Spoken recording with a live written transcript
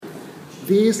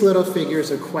These little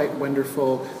figures are quite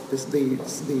wonderful, the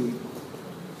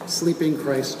sleeping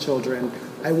Christ children.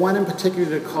 I want in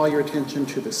particular to call your attention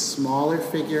to the smaller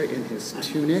figure in his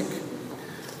tunic.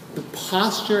 The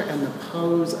posture and the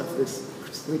pose of this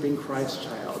sleeping Christ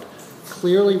child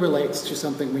clearly relates to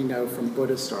something we know from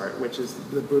Buddhist art, which is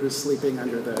the Buddha sleeping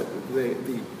under the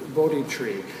Bodhi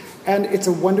tree. And it's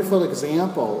a wonderful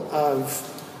example of,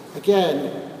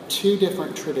 again, two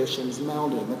different traditions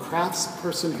melding. The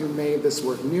craftsperson who made this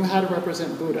work knew how to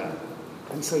represent Buddha.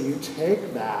 And so you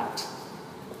take that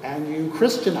and you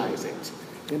Christianize it.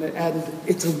 And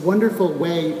it's a wonderful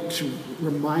way to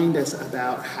remind us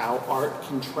about how art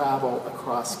can travel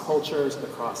across cultures,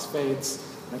 across faiths,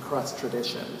 and across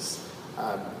traditions.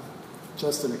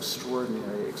 Just an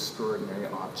extraordinary, extraordinary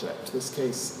object. This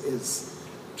case is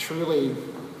truly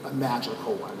a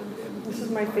magical one. This is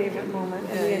my favorite moment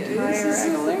in the entire exhibition. This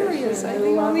is hilarious. I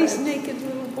think all these naked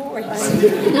little boys. I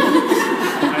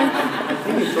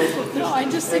think it's also just I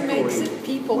just think it makes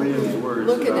people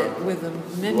look at it with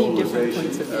many different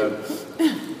points of view.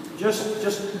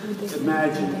 Just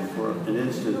imagine for an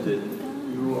instant that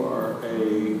you are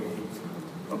a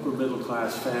upper middle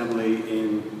class family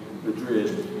in Madrid,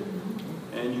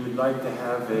 and you'd like to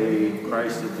have a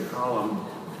Christ at the column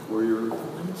for your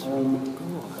home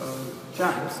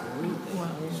chapel.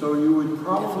 So you would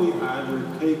probably either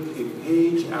take a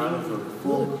page out of a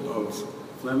book of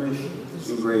Flemish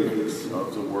engravings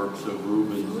of the works of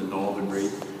Rubens and all the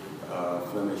great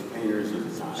Flemish painters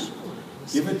of the time,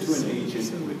 give it to an agent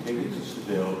who would take it to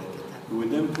Seville, who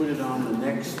would then put it on the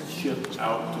next ship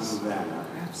out to Havana.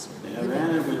 And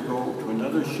Havana would go to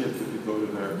another ship that would go to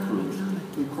Veracruz.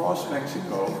 We'd cross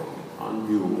Mexico on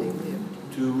mule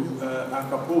to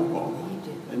Acapulco.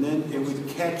 And then it would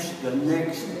catch the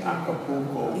next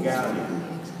Acapulco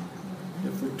galleon.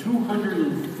 And for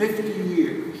 250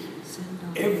 years,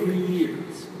 every year,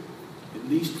 at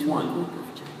least one,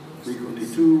 frequently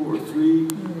two or three,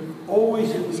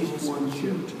 always at least one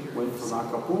ship went from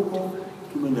Acapulco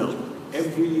to Manila.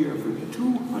 Every year for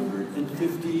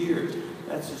 250 years.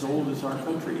 That's as old as our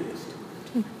country is.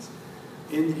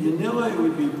 In Manila, it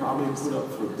would be probably put up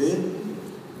for bid.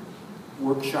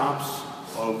 Workshops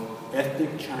of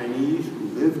ethnic Chinese who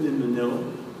lived in Manila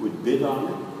would bid on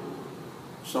it.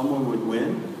 Someone would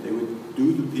win. They would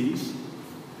do the piece.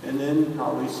 And then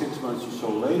probably 6 months or so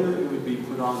later, it would be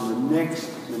put on the next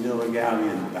Manila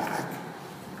galleon back.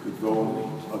 It would go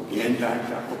again back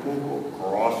to Acapulco,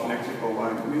 cross Mexico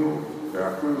by mule,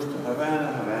 Veracruz to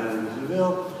Havana, Havana to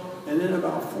Seville. And then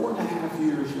about 4.5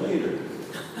 years later,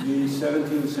 the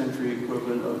 17th century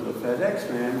equivalent of the FedEx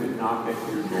man would knock at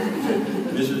your door and say,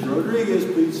 Mrs. Rodriguez,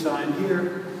 please sign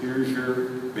here. Here's your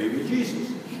baby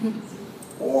Jesus.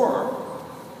 Or,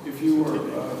 if you were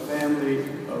a family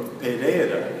of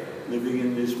Pereira living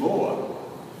in Lisboa,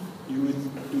 you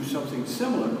would do something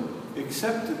similar,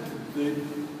 except that the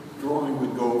drawing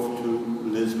would go to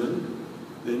Lisbon,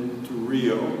 then to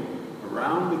Rio,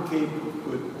 around the Cape of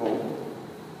Good Hope,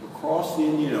 across the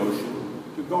Indian Ocean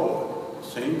to Goa.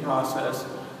 Same process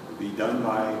would be done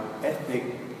by ethnic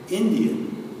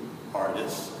Indian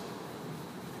artists.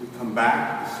 We come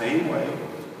back the same way,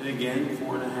 and again,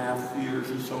 4.5 years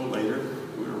or so later,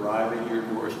 we arrive at your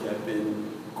doorstep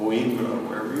in Coimbra,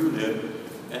 wherever you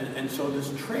live, and so this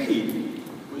trade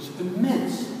was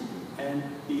immense, and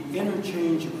the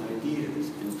interchange of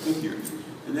ideas and figures.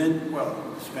 And then, well,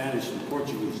 Spanish and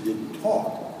Portuguese didn't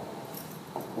talk.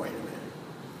 Wait a minute.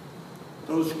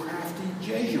 Those crafty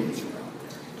Jesuits were out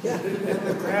there. Yeah. And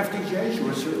the crafty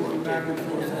Jesuits are going back and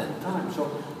forth all the time.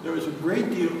 So there was a great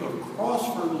deal of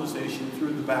cross-fertilization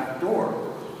through the back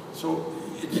door. So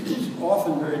it's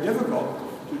often very difficult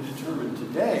to determine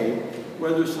today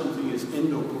whether something is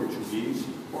Indo-Portuguese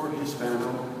or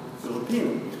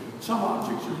Hispano-Filipino. Some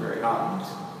objects are very obvious.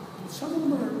 Some of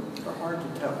them are hard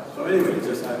to tell. So anyway,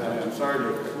 I'm sorry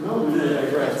to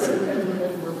digress.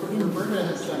 Roberta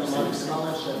has done a lot of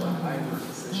scholarship on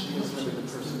ivories, and she is really the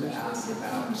person to ask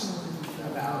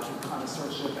about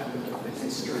connoisseurship and the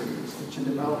history and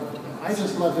development. I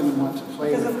just love them and want to play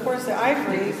because with of course the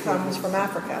ivory comes from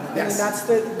Africa. Yes. I mean, that's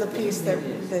the piece that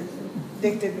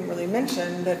Dick didn't really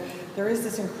mention, that there is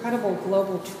this incredible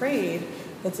global trade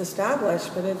that's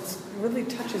established, but it really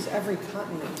touches every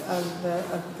continent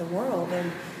of the world,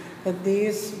 and that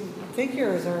these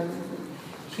figures are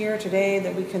here today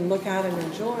that we can look at and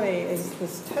enjoy is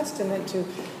this testament to,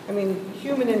 I mean,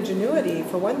 human ingenuity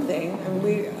for one thing.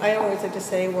 I always like to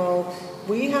say, well,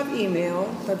 we have email,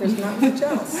 but there's not much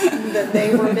else that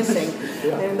they were missing,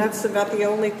 and that's about the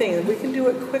only thing. We can do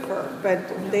it quicker,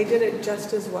 but they did it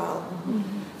just as well.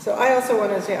 So I also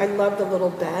want to say I love the little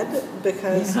bed,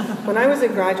 because when I was a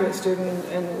graduate student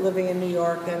and living in New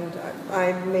York, and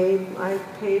I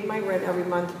paid my rent every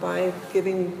month by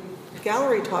giving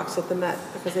gallery talks at the Met,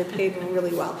 because they paid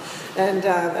really well. And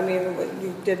I mean,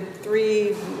 you did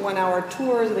 3 one-hour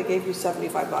tours, and they gave you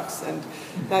 $75, and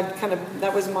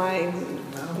that was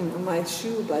my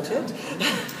shoe budget.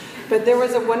 But there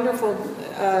was a wonderful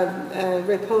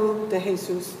repos de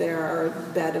Jesus there, or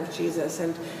bed of Jesus,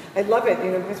 and I love it,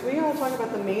 because we all talk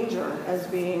about the manger as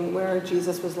being where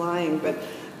Jesus was lying, but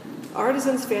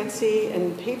artisans' fancy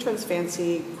and patrons'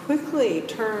 fancy quickly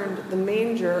turned the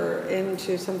manger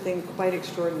into something quite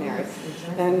extraordinary. Yes,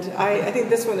 exactly. And I think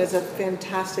this one is a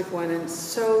fantastic one, and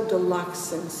so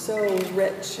deluxe and so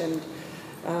rich, and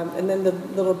then the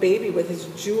little baby with his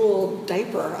jeweled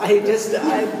diaper. I just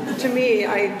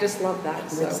love that.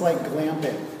 So. It's like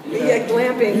glamping. Yeah,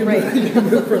 glamping, right. You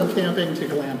move from camping to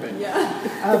glamping. Yeah.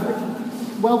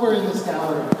 While we're in this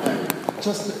gallery,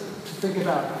 just to think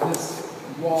about this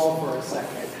wall for a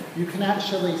second. You can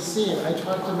actually see it. I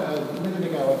talked a minute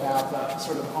ago about the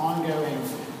sort of ongoing,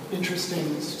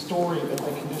 interesting story that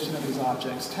the condition of these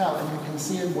objects tell, and you can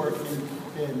see it work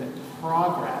in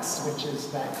progress, which is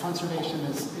that conservation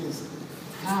is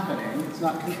happening. It's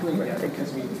not complete yet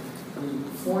because we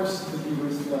forced the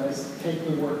viewers to take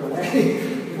the work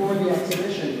away for the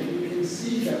exhibition. But you can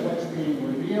see that what's being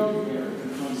revealed here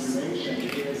in conservation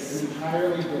is an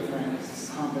entirely different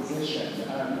composition.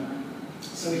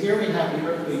 So here we have the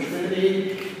earthly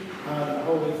Trinity, the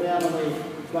Holy Family,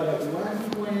 but at one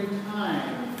point in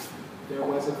time, there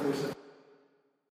was a crucifixion.